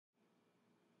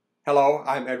Hello,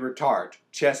 I'm Edward Tarte,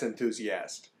 chess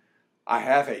enthusiast. I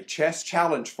have a chess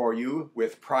challenge for you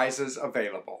with prizes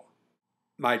available.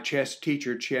 My chess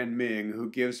teacher, Chien Ming,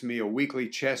 who gives me a weekly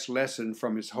chess lesson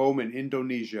from his home in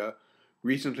Indonesia,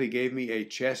 recently gave me a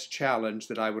chess challenge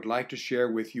that I would like to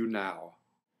share with you now.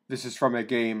 This is from a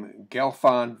game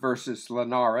Gelfand versus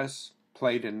Linares,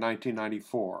 played in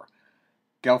 1994.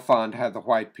 Gelfand had the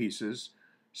white pieces.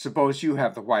 Suppose you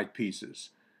have the white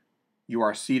pieces. You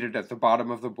are seated at the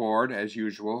bottom of the board, as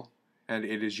usual, and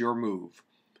it is your move.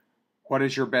 What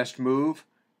is your best move,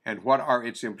 and what are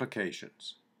its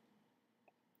implications?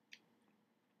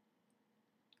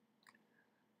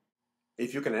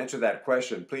 If you can answer that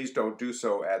question, please don't do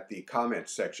so at the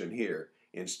comments section here.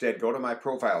 Instead, go to my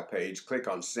profile page, click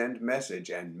on Send Message,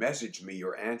 and message me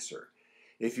your answer.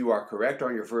 If you are correct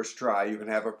on your first try, you can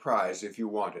have a prize if you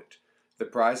want it. The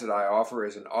prize that I offer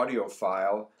is an audio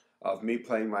file of me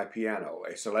playing my piano,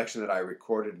 a selection that I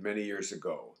recorded many years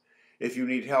ago. If you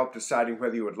need help deciding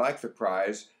whether you would like the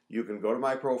prize, you can go to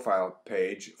my profile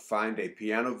page, find a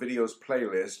piano videos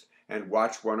playlist, and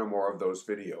watch one or more of those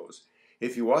videos.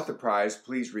 If you want the prize,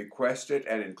 please request it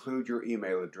and include your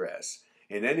email address.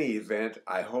 In any event,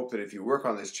 I hope that if you work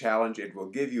on this challenge, it will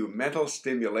give you mental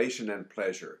stimulation and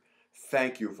pleasure.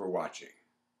 Thank you for watching.